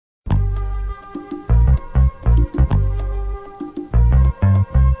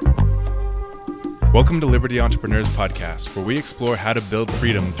Welcome to Liberty Entrepreneurs Podcast, where we explore how to build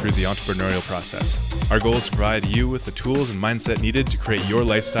freedom through the entrepreneurial process. Our goal is to provide you with the tools and mindset needed to create your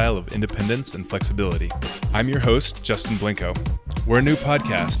lifestyle of independence and flexibility. I'm your host, Justin Blinko. We're a new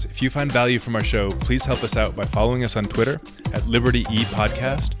podcast. If you find value from our show, please help us out by following us on Twitter at Liberty E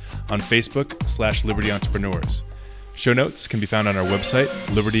Podcast, on Facebook /Liberty Entrepreneurs. Show notes can be found on our website,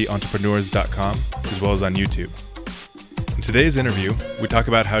 libertyentrepreneurs.com, as well as on YouTube. In today's interview, we talk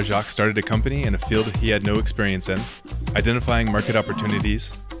about how Jacques started a company in a field he had no experience in, identifying market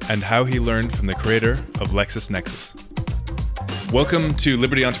opportunities, and how he learned from the creator of LexisNexis. Welcome to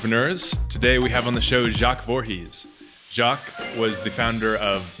Liberty Entrepreneurs. Today we have on the show Jacques Voorhees. Jacques was the founder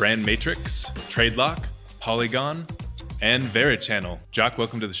of Brand Matrix, TradeLock, Polygon, and VeriChannel. Jacques,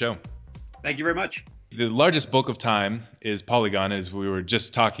 welcome to the show. Thank you very much. The largest bulk of time is Polygon, as we were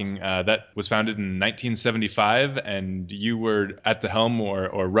just talking. That was founded in 1975, and you were at the helm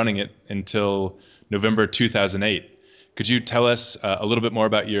or running it until November 2008. Could you tell us a little bit more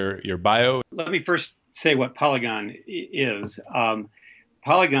about your bio? Let me first say what Polygon is.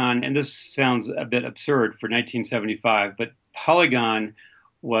 Polygon, and this sounds a bit absurd for 1975, but Polygon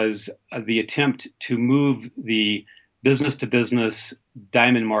was the attempt to move the business-to-business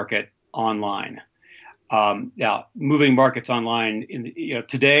diamond market online. Moving markets online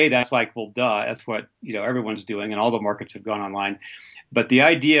today, that's like, well, duh, that's what everyone's doing, and all the markets have gone online. But the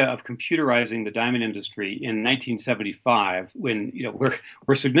idea of computerizing the diamond industry in 1975, when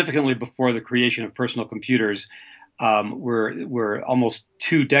we're significantly before the creation of personal computers, we're almost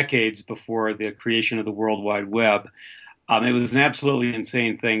 2 decades before the creation of the World Wide Web. It was an absolutely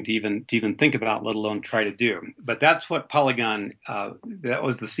insane thing to even think about, let alone try to do. But that's what Polygon, that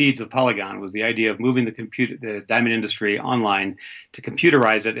was the seeds of Polygon, was the idea of moving the diamond industry online to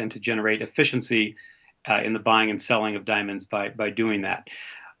computerize it and to generate efficiency in the buying and selling of diamonds by doing that.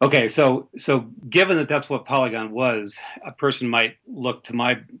 Okay, so given that that's what Polygon was, a person might look to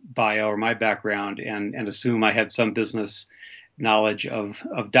my bio or my background and assume I had some business knowledge of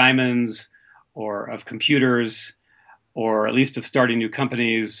diamonds or of computers, or at least of starting new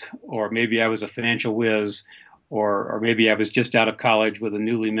companies, or maybe I was a financial whiz, or maybe I was just out of college with a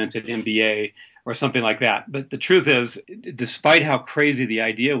newly minted MBA or something like that. But the truth is, despite how crazy the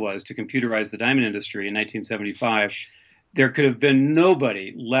idea was to computerize the diamond industry in 1975, there could have been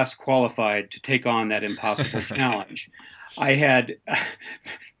nobody less qualified to take on that impossible challenge. I had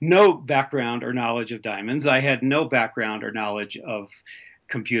no background or knowledge of diamonds. I had no background or knowledge of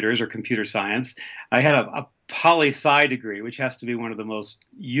computers or computer science. I had a poli-sci degree, which has to be one of the most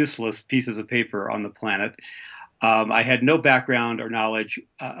useless pieces of paper on the planet. I had no background or knowledge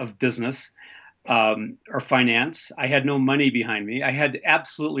of business or finance. I had no money behind me. I had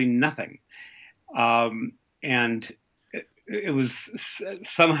absolutely nothing. And it was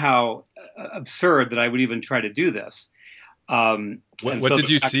somehow absurd that I would even try to do this. What did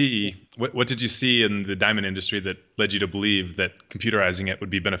you see? What did you see in the diamond industry that led you to believe that computerizing it would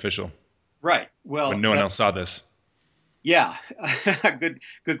be beneficial? Right. Well, when no one else saw this. Yeah,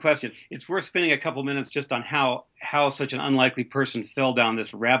 good question. It's worth spending a couple minutes just on how such an unlikely person fell down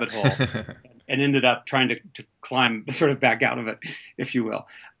this rabbit hole and ended up trying to climb sort of back out of it, if you will.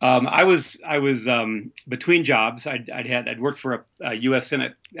 I was between jobs. I'd worked for a U.S.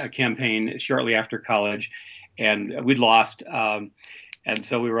 Senate campaign shortly after college, and we'd lost. And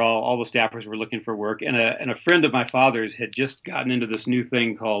so we were all the staffers were looking for work, and a friend of my father's had just gotten into this new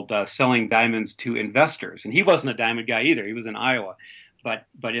thing called selling diamonds to investors. And he wasn't a diamond guy either; he was in Iowa.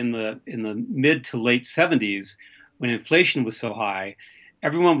 But in the mid to late 70s, when inflation was so high,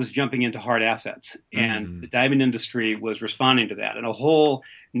 everyone was jumping into hard assets, and the diamond industry was responding to that. And a whole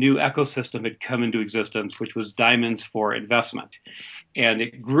new ecosystem had come into existence, which was diamonds for investment. And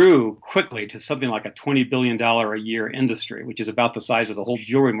it grew quickly to something like a $20 billion a year industry, which is about the size of the whole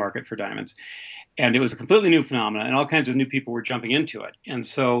jewelry market for diamonds. And it was a completely new phenomenon, and all kinds of new people were jumping into it. And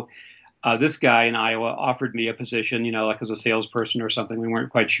so this guy in Iowa offered me a position, like as a salesperson or something. We weren't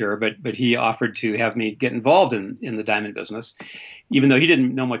quite sure, but he offered to have me get involved in the diamond business, even though he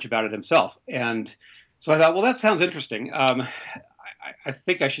didn't know much about it himself. And so I thought, well, that sounds interesting. I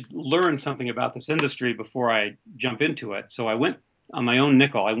think I should learn something about this industry before I jump into it. So I went on my own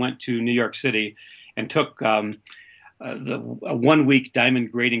nickel. I went to New York City and took a 1-week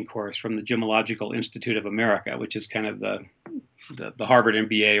diamond grading course from the Gemological Institute of America, which is kind of the Harvard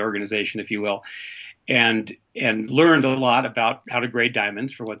MBA organization, if you will, and learned a lot about how to grade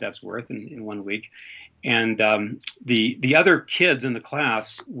diamonds for what that's worth in 1 week. And the other kids in the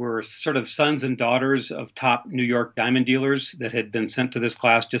class were sort of sons and daughters of top New York diamond dealers that had been sent to this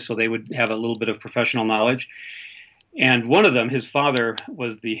class just so they would have a little bit of professional knowledge. And one of them, his father,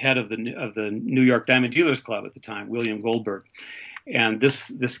 was the head of the New York Diamond Dealers Club at the time, William Goldberg. And this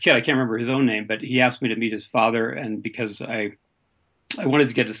kid, I can't remember his own name, but he asked me to meet his father, and because I wanted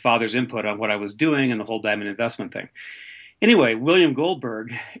to get his father's input on what I was doing and the whole diamond investment thing. Anyway, William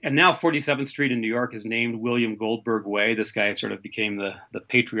Goldberg, and now 47th Street in New York is named William Goldberg Way. This guy sort of became the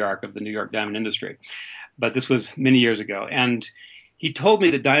patriarch of the New York diamond industry. But this was many years ago. And he told me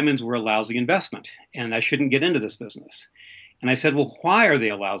that diamonds were a lousy investment and I shouldn't get into this business. And I said, well, why are they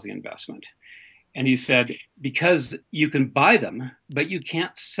a lousy investment? And he said, because you can buy them, but you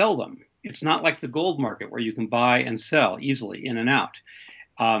can't sell them. It's not like the gold market where you can buy and sell easily in and out.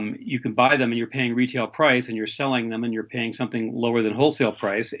 You can buy them and you're paying retail price, and you're selling them and you're paying something lower than wholesale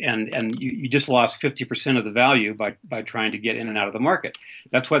price, and you just lost 50% of the value by trying to get in and out of the market.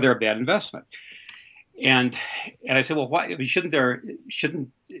 That's why they're a bad investment. And I said, well, why does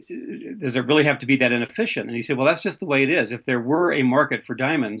it really have to be that inefficient? And he said, well, that's just the way it is. If there were a market for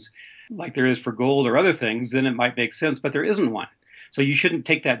diamonds like there is for gold or other things, then it might make sense, but there isn't one. So you shouldn't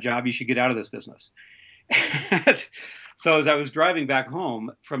take that job. You should get out of this business. So as I was driving back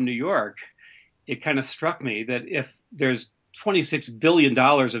home from New York, it kind of struck me that if there's $26 billion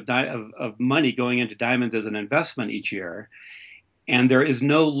of money going into diamonds as an investment each year, and there is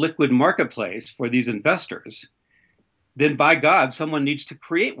no liquid marketplace for these investors, then by God, someone needs to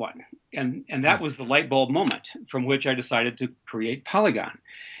create one. And that was the light bulb moment from which I decided to create Polygon.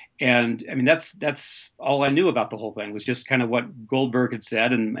 And I mean, that's all I knew about the whole thing, was just kind of what Goldberg had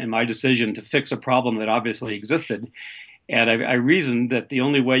said and my decision to fix a problem that obviously existed. And I reasoned that the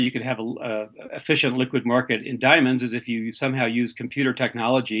only way you could have a efficient liquid market in diamonds is if you somehow use computer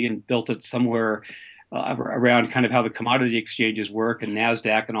technology and built it somewhere around kind of how the commodity exchanges work and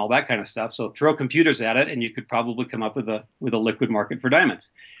NASDAQ and all that kind of stuff. So throw computers at it, and you could probably come up with a liquid market for diamonds.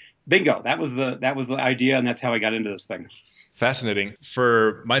 Bingo! That was the idea, and that's how I got into this thing. Fascinating.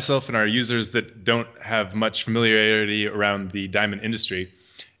 For myself and our users that don't have much familiarity around the diamond industry,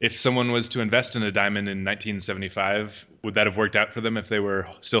 if someone was to invest in a diamond in 1975, would that have worked out for them if they were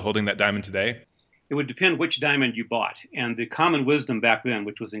still holding that diamond today? It would depend which diamond you bought. And the common wisdom back then,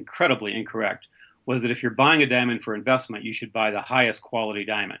 which was incredibly incorrect, was that if you're buying a diamond for investment, you should buy the highest quality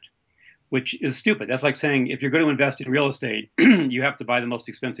diamond, which is stupid. That's like saying if you're going to invest in real estate, you have to buy the most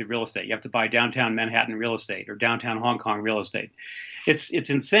expensive real estate. You have to buy downtown Manhattan real estate or downtown Hong Kong real estate. It's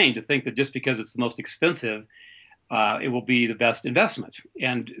insane to think that just because it's the most expensive, it will be the best investment.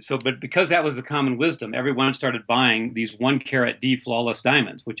 And so, but because that was the common wisdom, everyone started buying these 1 carat D flawless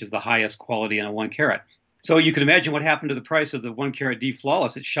diamonds, which is the highest quality in a 1 carat. So you can imagine what happened to the price of the 1 carat D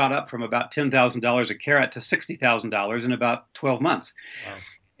flawless. It shot up from about $10,000 a carat to $60,000 in about 12 months. Wow.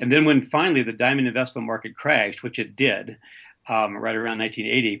 And then when finally the diamond investment market crashed, which it did right around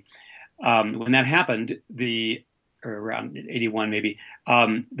 1980, when that happened, or around 81 maybe,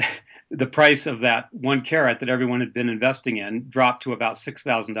 the price of that 1 carat that everyone had been investing in dropped to about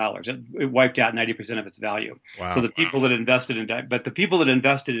 $6,000. It wiped out 90% of its value. Wow. So the people that invested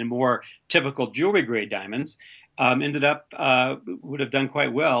in more typical jewelry grade diamonds ended up would have done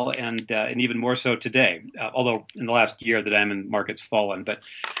quite well, and even more so today. Although in the last year the diamond market's fallen,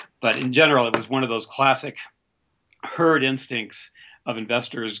 but in general it was one of those classic herd instincts of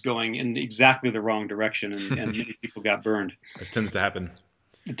investors going in exactly the wrong direction, and many people got burned. This tends to happen.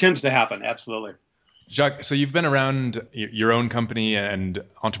 It tends to happen, absolutely. Jacques, so you've been around your own company and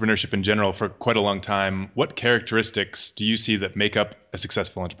entrepreneurship in general for quite a long time. What characteristics do you see that make up a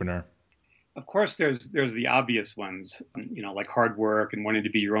successful entrepreneur? Of course, there's the obvious ones, like hard work and wanting to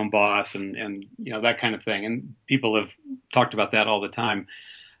be your own boss and that kind of thing. And people have talked about that all the time.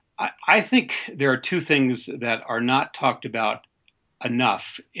 I think there are two things that are not talked about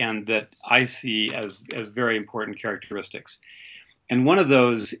enough and that I see as very important characteristics. And one of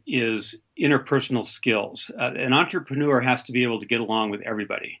those is interpersonal skills. An entrepreneur has to be able to get along with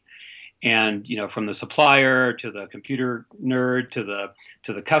everybody. And, from the supplier to the computer nerd to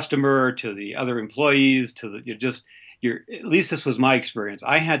the customer to the other employees to at least this was my experience.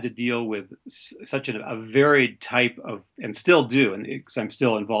 I had to deal with such a varied type of, and still do, and because I'm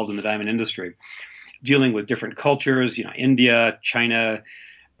still involved in the diamond industry, dealing with different cultures, India, China,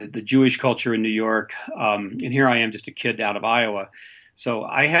 the Jewish culture in New York, and here I am, just a kid out of Iowa. So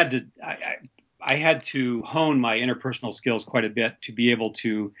I had to hone my interpersonal skills quite a bit to be able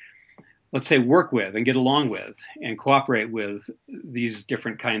to, let's say, work with and get along with and cooperate with these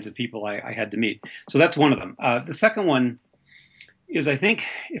different kinds of people I had to meet. So that's one of them. The second one is, I think,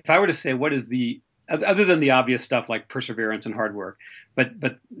 if I were to say what is other than the obvious stuff like perseverance and hard work, but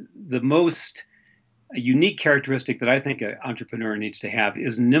the most unique characteristic that I think an entrepreneur needs to have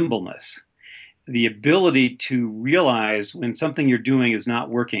is nimbleness. the ability to realize when something you're doing is not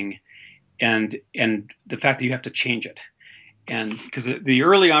working, and the fact that you have to change it. And because the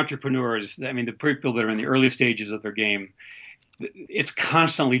early entrepreneurs, I mean, the people that are in the early stages of their game, it's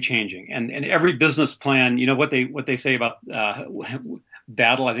constantly changing. And every business plan, you know what they say about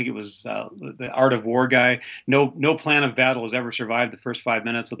battle. I think it was the Art of War guy. No plan of battle has ever survived the first 5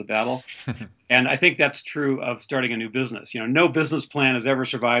 minutes of the battle. And I think that's true of starting a new business. You know, no business plan has ever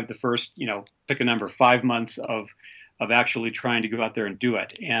survived the first, pick a number, 5 months of actually trying to go out there and do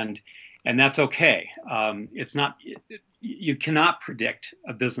it. And that's okay. It's not. You cannot predict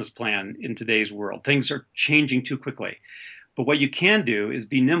a business plan in today's world. Things are changing too quickly. But what you can do is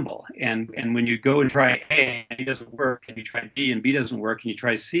be nimble. And when you go and try A and B doesn't work, and you try B and B doesn't work, and you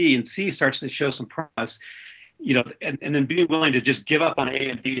try C and C starts to show some promise, and then being willing to just give up on A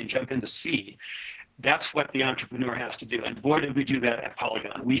and B and jump into C. That's what the entrepreneur has to do. And boy, did we do that at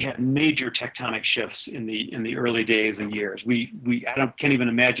Polygon. We had major tectonic shifts in the early days and years. Can't even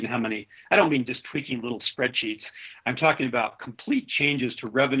imagine how many. I don't mean just tweaking little spreadsheets. I'm talking about complete changes to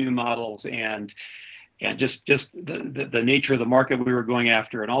revenue models and just the nature of the market we were going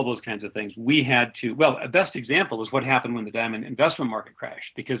after and all those kinds of things. We had to. Well, a best example is what happened when the diamond investment market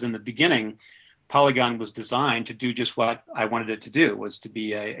crashed, because in the beginning, Polygon was designed to do just what I wanted it to do, was to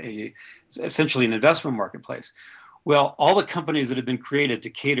be essentially an investment marketplace. Well, all the companies that had been created to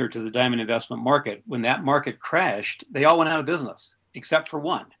cater to the diamond investment market, when that market crashed, they all went out of business, except for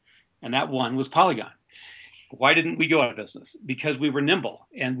one. And that one was Polygon. Why didn't we go out of business? Because we were nimble,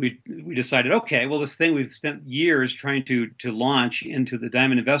 and we decided, okay, well, this thing we've spent years trying to launch into the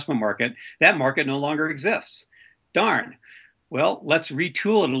diamond investment market, that market no longer exists. Darn. Well, let's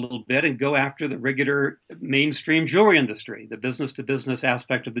retool it a little bit and go after the regular mainstream jewelry industry, the business-to-business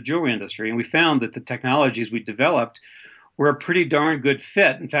aspect of the jewelry industry. And we found that the technologies we developed were a pretty darn good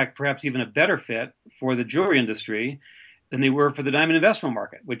fit, in fact, perhaps even a better fit for the jewelry industry than they were for the diamond investment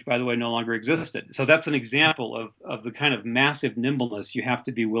market, which, by the way, no longer existed. So that's an example of the kind of massive nimbleness you have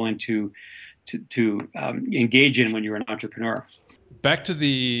to be willing to engage in when you're an entrepreneur. Back to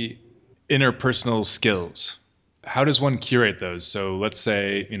the interpersonal skills. How does one curate those? So let's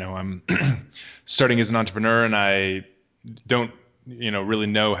say, I'm starting as an entrepreneur and I don't, really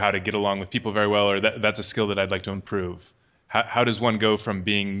know how to get along with people very well, or that's a skill that I'd like to improve. How does one go from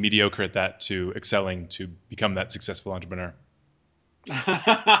being mediocre at that to excelling to become that successful entrepreneur?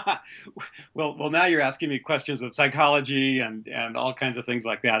 Well, now you're asking me questions of psychology and all kinds of things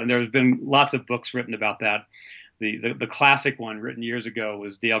like that. And there's been lots of books written about that. The classic one written years ago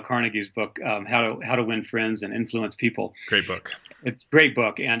was Dale Carnegie's book, How to Win Friends and Influence People. Great book. It's a great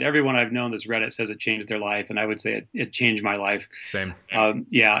book, and everyone I've known that's read it says it changed their life, and I would say it changed my life. Same.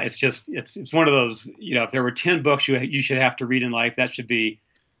 Yeah, it's one of those. If there were 10 books you should have to read in life, that should be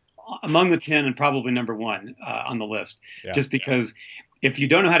among the 10 and probably number one on the list. Yeah. Just because if you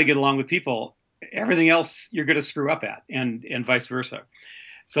don't know how to get along with people, everything else you're going to screw up at, and vice versa.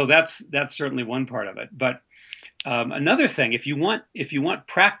 So that's certainly one part of it, but. Another thing, if you want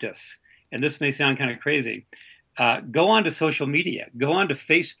practice, and this may sound kind of crazy, go on to social media, go on to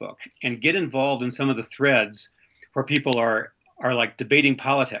Facebook, and get involved in some of the threads where people are like debating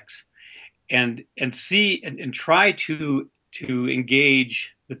politics, and see and try to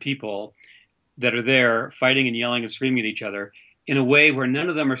engage the people that are there fighting and yelling and screaming at each other in a way where none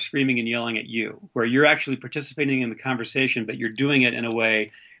of them are screaming and yelling at you, where you're actually participating in the conversation, but you're doing it in a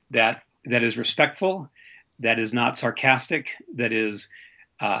way that is respectful, that is not sarcastic, that is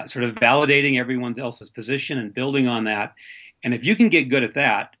sort of validating everyone else's position and building on that. And if you can get good at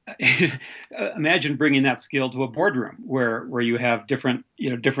that, imagine bringing that skill to a boardroom where you have different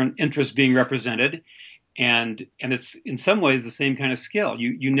interests being represented, and it's in some ways the same kind of skill.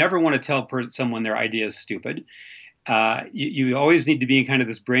 You never want to tell someone their idea is stupid. You always need to be in kind of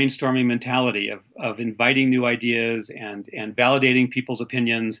this brainstorming mentality of inviting new ideas and validating people's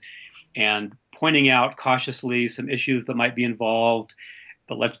opinions and pointing out cautiously some issues that might be involved,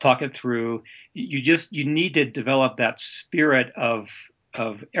 but let's talk it through. You need to develop that spirit of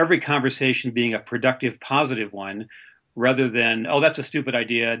every conversation being a productive, positive one, rather than, oh, that's a stupid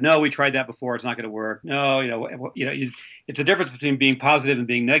idea. No, we tried that before. It's not going to work. No, it's a difference between being positive and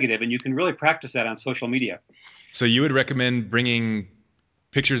being negative, and you can really practice that on social media. So you would recommend bringing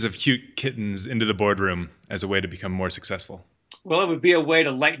pictures of cute kittens into the boardroom as a way to become more successful? Well, it would be a way to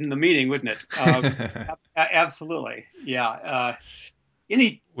lighten the meeting, wouldn't it? Absolutely. Yeah.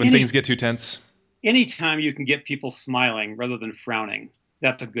 When things get too tense? Anytime you can get people smiling rather than frowning,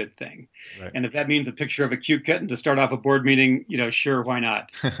 that's a good thing. Right. And if that means a picture of a cute kitten to start off a board meeting, sure, why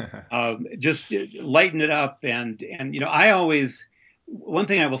not? Just lighten it up. And I always, one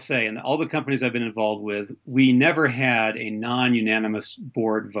thing I will say, in all the companies I've been involved with, we never had a non-unanimous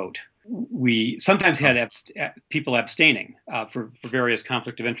board vote. We sometimes had people abstaining for various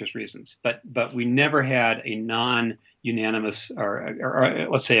conflict of interest reasons, but we never had a non-unanimous or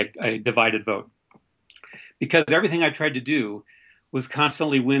let's say a divided vote, because everything I tried to do was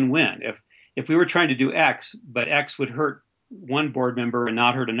constantly win-win. If we were trying to do X, but X would hurt one board member and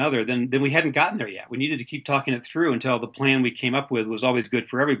not hurt another, then we hadn't gotten there yet. We needed to keep talking it through until the plan we came up with was always good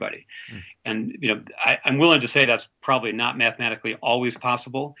for everybody. And I'm willing to say that's probably not mathematically always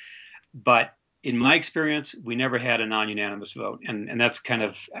possible, but in my experience, we never had a non-unanimous vote, and that's kind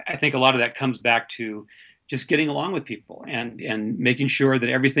of, I think a lot of that comes back to just getting along with people and making sure that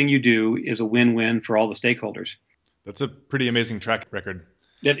everything you do is a win-win for all the stakeholders. That's a pretty amazing track record.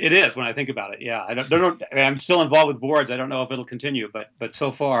 It is when I think about it. Yeah, I'm still involved with boards. I don't know if it'll continue, but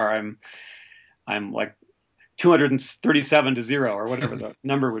so far I'm like 237 to 0 or whatever the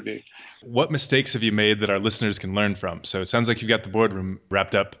number would be. What mistakes have you made that our listeners can learn from? So it sounds like you've got the boardroom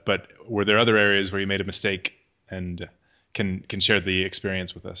wrapped up, but were there other areas where you made a mistake and can share the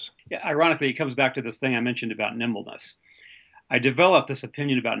experience with us? Yeah, ironically, it comes back to this thing I mentioned about nimbleness. I developed this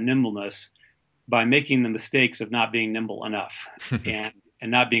opinion about nimbleness by making the mistakes of not being nimble enough and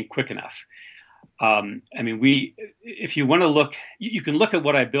not being quick enough. If you want to look, you can look at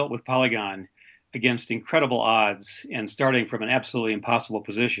what I built with Polygon against incredible odds and starting from an absolutely impossible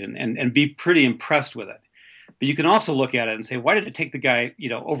position and be pretty impressed with it. But you can also look at it and say, why did it take the guy,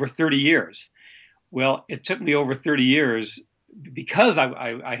 over 30 years? Well, it took me over 30 years because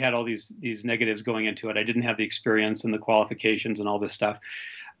I had all these negatives going into it. I didn't have the experience and the qualifications and all this stuff.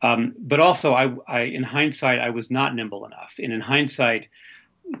 But also, in hindsight, I was not nimble enough. And in hindsight,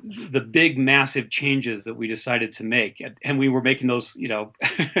 the big, massive changes that we decided to make, and we were making those,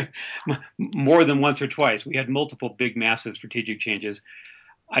 more than once or twice. We had multiple big, massive strategic changes.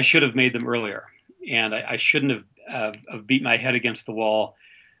 I should have made them earlier, and I shouldn't have beat my head against the wall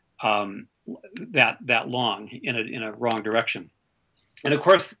that long in a wrong direction. And of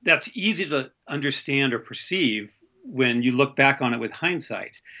course, that's easy to understand or perceive when you look back on it with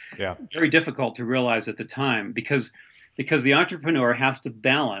hindsight. Yeah, very difficult to realize at the time because the entrepreneur has to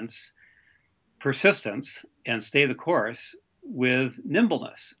balance persistence and stay the course with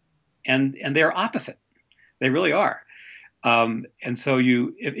nimbleness, and they're opposite. They really are. And so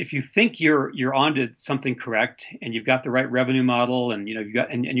if you think you're onto something correct and you've got the right revenue model and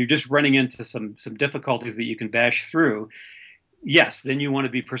you're just running into some difficulties that you can bash through, yes, then you want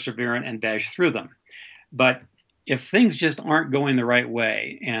to be perseverant and bash through them. But if things just aren't going the right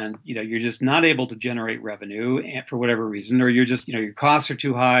way and you're just not able to generate revenue for whatever reason, or you're just your costs are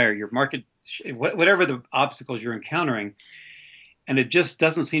too high, or your market, whatever the obstacles you're encountering, and it just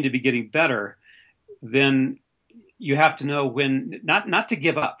doesn't seem to be getting better, then you have to know when not to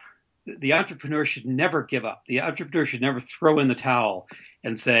give up. The entrepreneur should never give up. The entrepreneur should never throw in the towel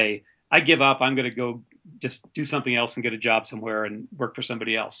and say, I give up, I'm going to go just do something else and get a job somewhere and work for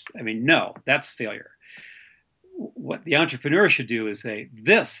somebody else. No, that's failure. What the entrepreneur should do is say,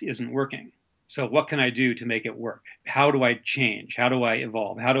 this isn't working. So what can I do to make it work? How do I change? How do I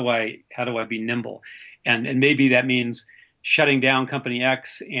evolve? How do I be nimble? And maybe that means shutting down company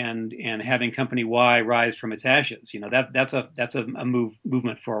X and having company Y rise from its ashes. That's a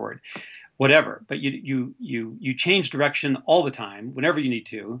movement forward. Whatever. But you change direction all the time, whenever you need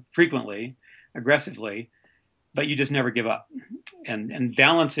to, frequently, aggressively, but you just never give up. And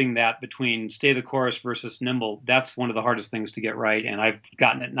balancing that between stay the course versus nimble, that's one of the hardest things to get right. And I've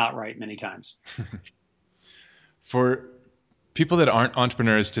gotten it not right many times. For people that aren't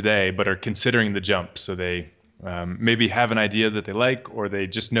entrepreneurs today, but are considering the jump, so they maybe have an idea that they like, or they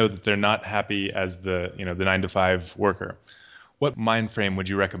just know that they're not happy as the 9-to-5 worker, what mind frame would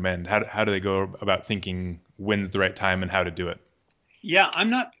you recommend? How do they go about thinking when's the right time and how to do it? Yeah, I'm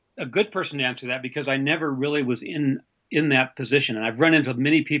not a good person to answer that because I never really was in that position. And I've run into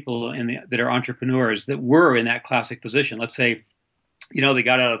many people that are entrepreneurs that were in that classic position. Let's say, they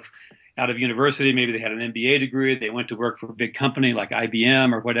got out of university, maybe they had an MBA degree, they went to work for a big company like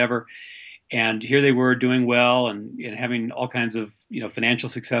IBM or whatever. And here they were doing well and having all kinds of, financial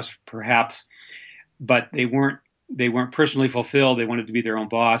success perhaps, but they weren't personally fulfilled. They wanted to be their own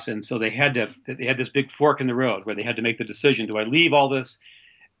boss. And so they had this big fork in the road where they had to make the decision. Do I leave all this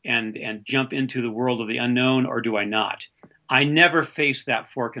and jump into the world of the unknown, or do I not? I never faced that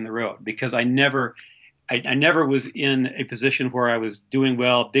fork in the road because I never was in a position where I was doing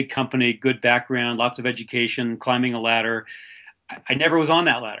well, big company, good background, lots of education, climbing a ladder. I never was on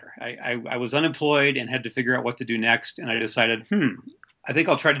that ladder. I was unemployed and had to figure out what to do next. And I decided, I think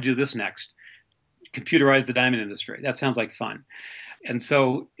I'll try to do this next. Computerize the diamond industry. That sounds like fun. And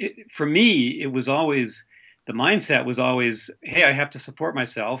so for me, it was always, the mindset was always, hey, I have to support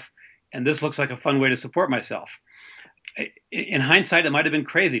myself, and this looks like a fun way to support myself. In hindsight, it might have been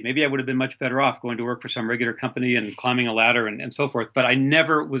crazy. Maybe I would have been much better off going to work for some regular company and climbing a ladder and so forth. But I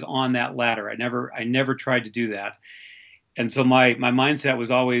never was on that ladder. I never tried to do that. And so my mindset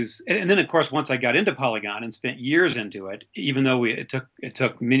was always, and then of course, once I got into Polygon and spent years into it, even though it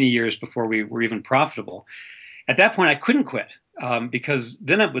took many years before we were even profitable. At that point, I couldn't quit because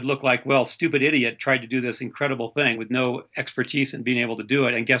then it would look like, well, stupid idiot tried to do this incredible thing with no expertise in being able to do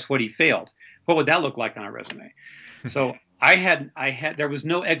it, and guess what? He failed. What would that look like on a resume? So there was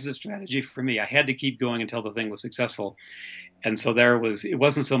no exit strategy for me. I had to keep going until the thing was successful. And so it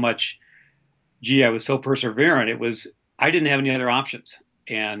wasn't so much, gee, I was so perseverant. It was, I didn't have any other options.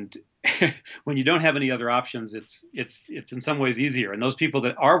 And when you don't have any other options, it's in some ways easier. And those people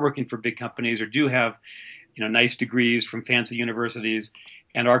that are working for big companies or do have, nice degrees from fancy universities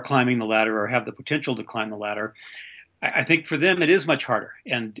and are climbing the ladder or have the potential to climb the ladder, I think for them it is much harder.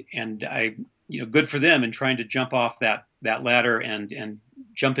 And I, good for them in trying to jump off that ladder and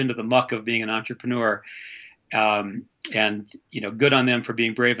jump into the muck of being an entrepreneur. And good on them for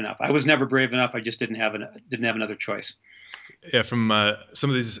being brave enough. I was never brave enough. I just didn't have another choice. Yeah, from some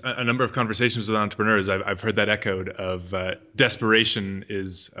of these, a number of conversations with entrepreneurs, I've heard that echoed of desperation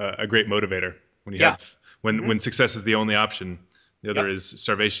is a great motivator. When you have when success is the only option, the other is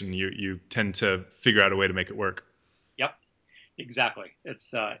starvation. You tend to figure out a way to make it work. Yep, exactly.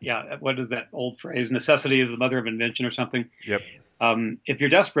 It's what is that old phrase? Necessity is the mother of invention, or something. Yep. If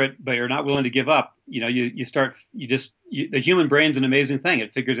you're desperate but you're not willing to give up, the human brain's an amazing thing.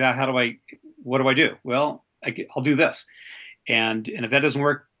 It figures out what do I do? Well, I'll do this. And if that doesn't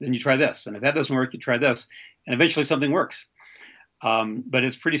work, then you try this. And if that doesn't work, you try this. And eventually something works. But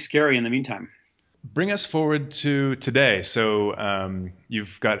it's pretty scary in the meantime. Bring us forward to today. So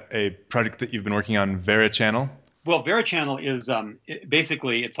you've got a project that you've been working on, VeriChannel. Well, VeriChannel is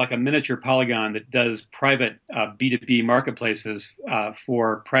basically, it's like a miniature Polygon that does private B2B marketplaces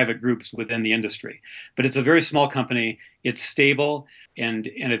for private groups within the industry. But it's a very small company. It's stable, and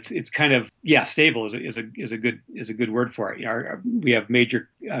it's kind of, stable is a good word for it. We have major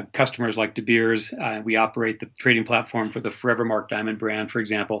customers like De Beers. We operate the trading platform for the Forevermark diamond brand, for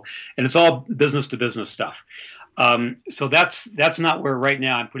example, and it's all business to business stuff. So that's not where right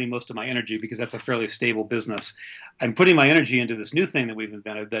now I'm putting most of my energy, because that's a fairly stable business. I'm putting my energy into this new thing that we've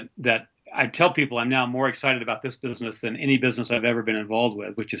invented that I tell people I'm now more excited about this business than any business I've ever been involved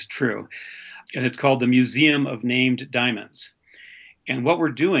with, which is true. And it's called the Museum of Named Diamonds. And what we're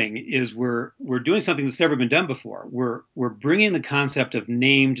doing is we're doing something that's never been done before. We're bringing the concept of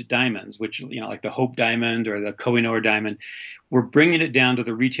named diamonds, which, like the Hope Diamond or the Kohinoor Diamond, we're bringing it down to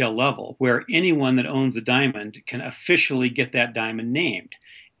the retail level where anyone that owns a diamond can officially get that diamond named.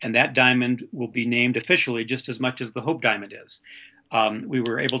 And that diamond will be named officially just as much as the Hope Diamond is. We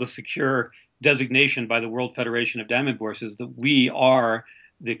were able to secure designation by the World Federation of Diamond Bourses that we are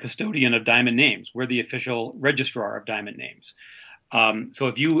the custodian of diamond names. We're the official registrar of diamond names. So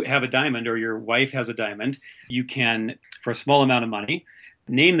if you have a diamond or your wife has a diamond, you can, for a small amount of money,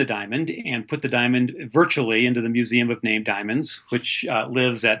 name the diamond and put the diamond virtually into the Museum of Named Diamonds, which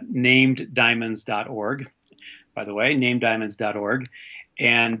lives at nameddiamonds.org. By the way, nameddiamonds.org.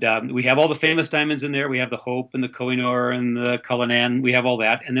 And we have all the famous diamonds in there. We have the Hope and the Kohinoor and the Cullinan. We have all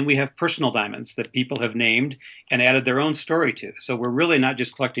that. And then we have personal diamonds that people have named and added their own story to. So we're really not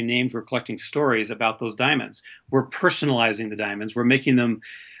just collecting names. We're collecting stories about those diamonds. We're personalizing the diamonds. We're making them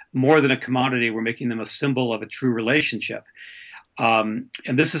more than a commodity. We're making them a symbol of a true relationship. And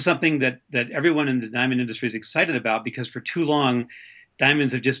this is something that everyone in the diamond industry is excited about, because for too long,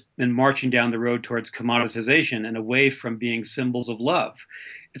 diamonds have just been marching down the road towards commoditization and away from being symbols of love.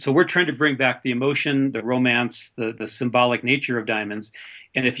 And so we're trying to bring back the emotion, the romance, the symbolic nature of diamonds,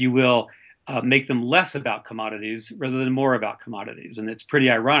 and, if you will, make them less about commodities rather than more about commodities. And it's pretty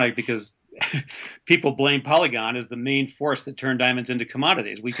ironic because people blame Polygon as the main force that turned diamonds into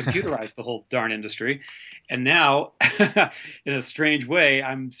commodities. We computerized the whole darn industry. And now, in a strange way,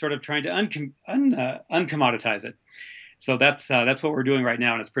 I'm sort of trying to uncommoditize it. So that's what we're doing right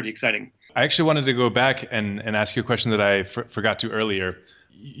now, and it's pretty exciting. I actually wanted to go back and ask you a question that I forgot to earlier.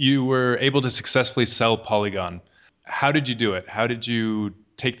 You were able to successfully sell Polygon. How did you do it? How did you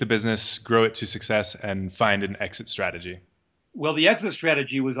take the business, grow it to success, and find an exit strategy? Well, the exit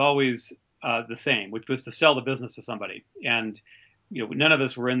strategy was always the same, which was to sell the business to somebody. And none of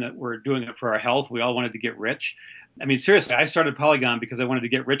us were doing it for our health. We all wanted to get rich. I mean, seriously, I started Polygon because I wanted to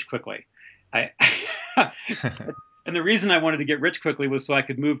get rich quickly. And the reason I wanted to get rich quickly was so I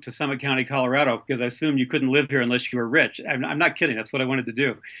could move to Summit County, Colorado, because I assumed you couldn't live here unless you were rich. I'm not kidding. That's what I wanted to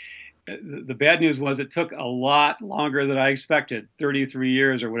do. The bad news was it took a lot longer than I expected, 33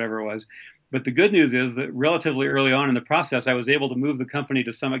 years or whatever it was. But the good news is that relatively early on in the process, I was able to move the company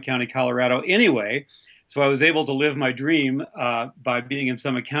to Summit County, Colorado anyway. So I was able to live my dream by being in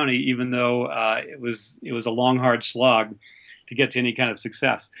Summit County, even though it was a long, hard slog to get to any kind of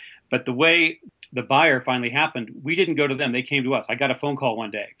success. But the way the buyer finally happened, we didn't go to them. They came to us. I got a phone call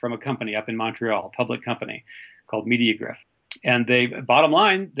one day from a company up in Montreal, a public company called Mediagrif. And bottom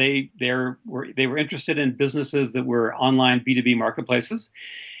line, they were interested in businesses that were online B2B marketplaces,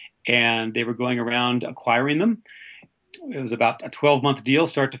 and they were going around acquiring them. It was about a 12-month deal,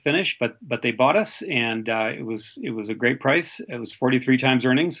 start to finish, but they bought us, and it was a great price. It was 43 times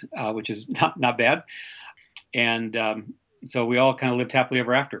earnings, which is not bad. And so we all kind of lived happily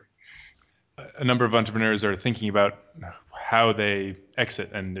ever after. A number of entrepreneurs are thinking about how they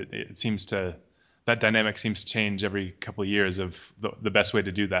exit, and it seems that dynamic seems to change every couple of years of the best way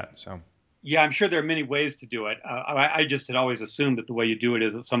to do that. So. Yeah, I'm sure there are many ways to do it. I just had always assumed that the way you do it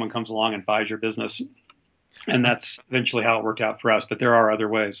is that someone comes along and buys your business. And that's eventually how it worked out for us. But there are other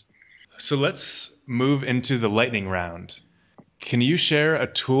ways. So let's move into the lightning round. Can you share a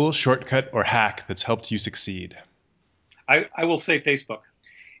tool, shortcut, or hack that's helped you succeed? I will say Facebook.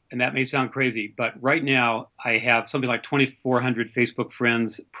 And that may sound crazy, but right now I have something like 2,400 Facebook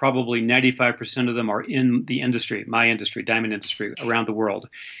friends. Probably 95% of them are in the industry, my industry, diamond industry, around the world.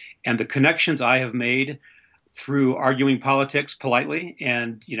 And the connections I have made through arguing politics politely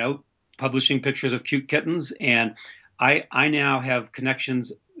and, publishing pictures of cute kittens. And I now have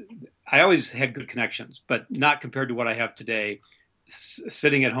connections. I always had good connections, but not compared to what I have today,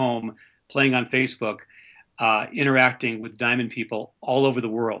 sitting at home, playing on Facebook, interacting with diamond people all over the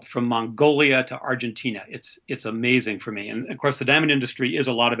world, from Mongolia to Argentina. It's amazing for me. And of course, the diamond industry is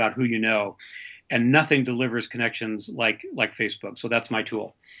a lot about who you know, and nothing delivers connections like Facebook. So that's my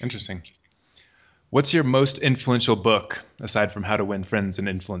tool. Interesting. What's your most influential book, aside from How to Win Friends and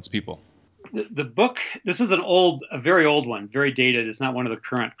Influence People? The book, this is a very old one, very dated. It's not one of the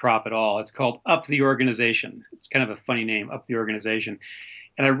current crop at all. It's called Up the Organization. It's kind of a funny name, Up the Organization.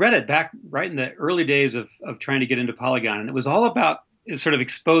 And I read it back right in the early days of trying to get into Polygon. And it was all about, it sort of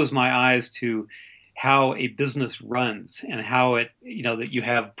exposed my eyes to how a business runs and how it, that you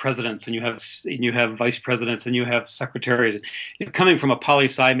have presidents and you have vice presidents and you have secretaries. Coming from a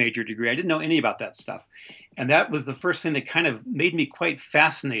poli-sci major degree, I didn't know any about that stuff. And that was the first thing that kind of made me quite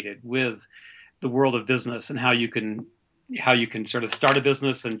fascinated with the world of business and how you can sort of start a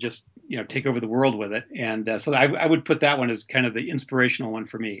business and just take over the world with it. And so I would put that one as kind of the inspirational one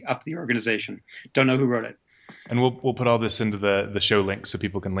for me. Up the Organization. Don't know who wrote it. And we'll put all this into the show link so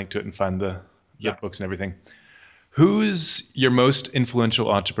people can link to it and find the books and everything. Who's your most influential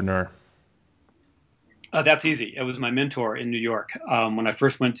entrepreneur? That's easy. It was my mentor in New York. When I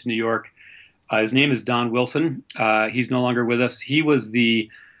first went to New York, his name is Don Wilson. He's no longer with us.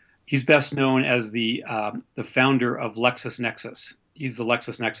 He's best known as the founder of LexisNexis. He's the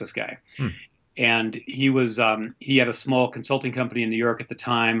LexisNexis guy. And he had a small consulting company in New York at the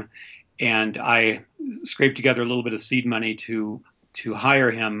time. And I scraped together a little bit of seed money to hire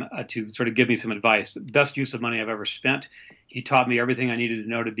him to sort of give me some advice. The best use of money I've ever spent. He taught me everything I needed to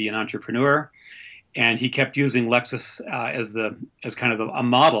know to be an entrepreneur. And he kept using Lexis as kind of a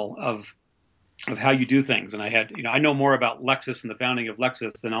model of how you do things. And I know more about Lexis and the founding of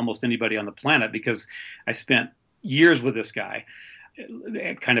Lexis than almost anybody on the planet, because I spent years with this guy,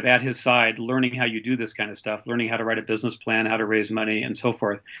 kind of at his side, learning how you do this kind of stuff, learning how to write a business plan, how to raise money, and so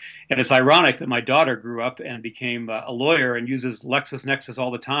forth. And it's ironic that my daughter grew up and became a lawyer and uses LexisNexis all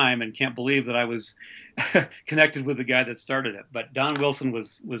the time and can't believe that I was connected with the guy that started it. But Don Wilson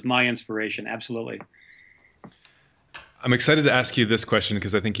was my inspiration, absolutely. I'm excited to ask you this question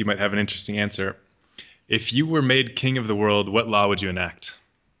because I think you might have an interesting answer. If you were made king of the world, what law would you enact?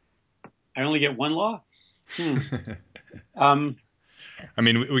 I only get one law? I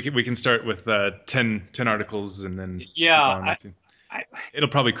mean, we can start with 10 articles and then it'll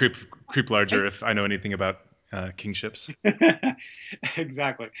probably creep larger if I know anything about kingships.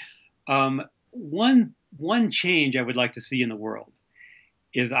 Exactly. One change I would like to see in the world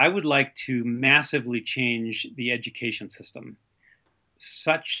is I would like to massively change the education system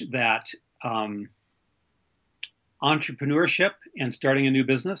such that entrepreneurship and starting a new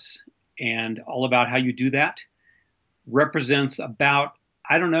business and all about how you do that represents about,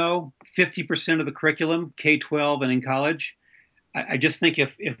 50% of the curriculum, K-12 and in college. I just think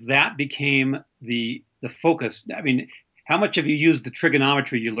if that became the focus, I mean, how much have you used the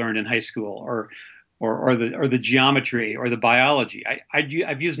trigonometry you learned in high school, or or the geometry or the biology.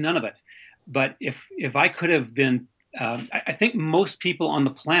 I've used none of it. But if I could have been, I think most people on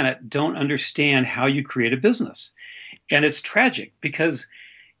the planet don't understand how you create a business. And it's tragic because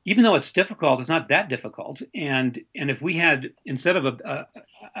even though it's difficult, it's not that difficult. And if we had, instead of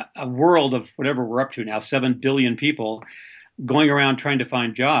a world of whatever we're up to now, 7 billion people going around trying to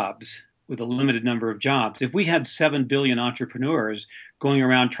find jobs with a limited number of jobs, if we had 7 billion entrepreneurs going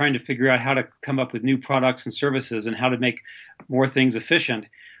around trying to figure out how to come up with new products and services and how to make more things efficient,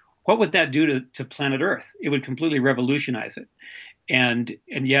 what would that do to planet Earth? It would completely revolutionize it. And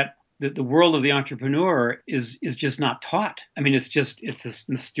yet the world of the entrepreneur is just not taught. I mean, it's this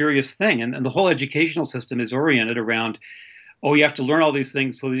mysterious thing. And the whole educational system is oriented around, oh, you have to learn all these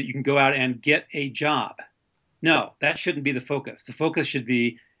things so that you can go out and get a job. No, that shouldn't be the focus. The focus should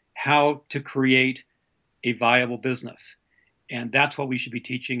be how to create a viable business. And that's what we should be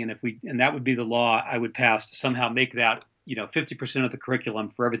teaching. And that would be the law I would pass to somehow make that, 50% of the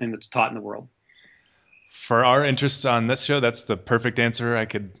curriculum for everything that's taught in the world. For our interests on this show, that's the perfect answer I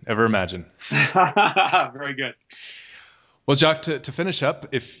could ever imagine. Very good. Well, Jacques, to finish up,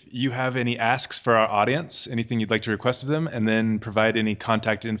 if you have any asks for our audience, anything you'd like to request of them, and then provide any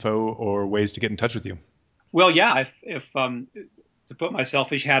contact info or ways to get in touch with you. Well, yeah, if to put my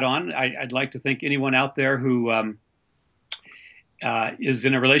selfish hat on, I'd like to think anyone out there who is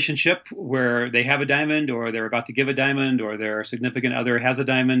in a relationship where they have a diamond or they're about to give a diamond or their significant other has a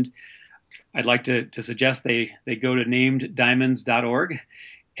diamond, I'd like to suggest they go to nameddiamonds.org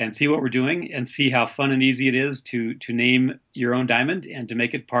and see what we're doing and see how fun and easy it is to name your own diamond and to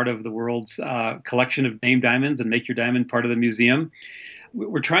make it part of the world's collection of named diamonds and make your diamond part of the museum.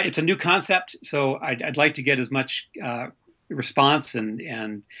 We're trying. It's a new concept, so I'd like to get as much response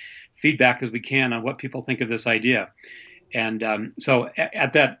and feedback as we can on what people think of this idea. And so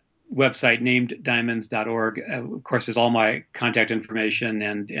at that website, nameddiamonds.org, of course, is all my contact information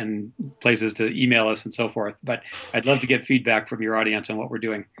and places to email us and so forth. But I'd love to get feedback from your audience on what we're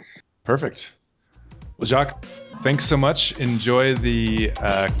doing. Perfect. Well, Jacques, thanks so much. Enjoy the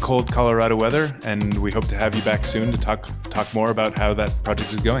cold Colorado weather, and we hope to have you back soon to talk more about how that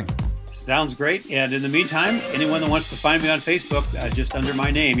project is going. Sounds great. And in the meantime, anyone that wants to find me on Facebook, just under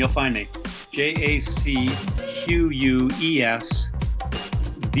my name, you'll find me. JACQUES,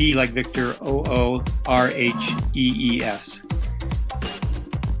 V like Victor, OORHEES.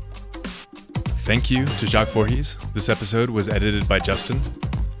 Thank you to Jacques Voorhees. This episode was edited by Justin.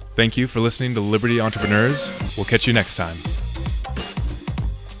 Thank you for listening to Liberty Entrepreneurs. We'll catch you next time.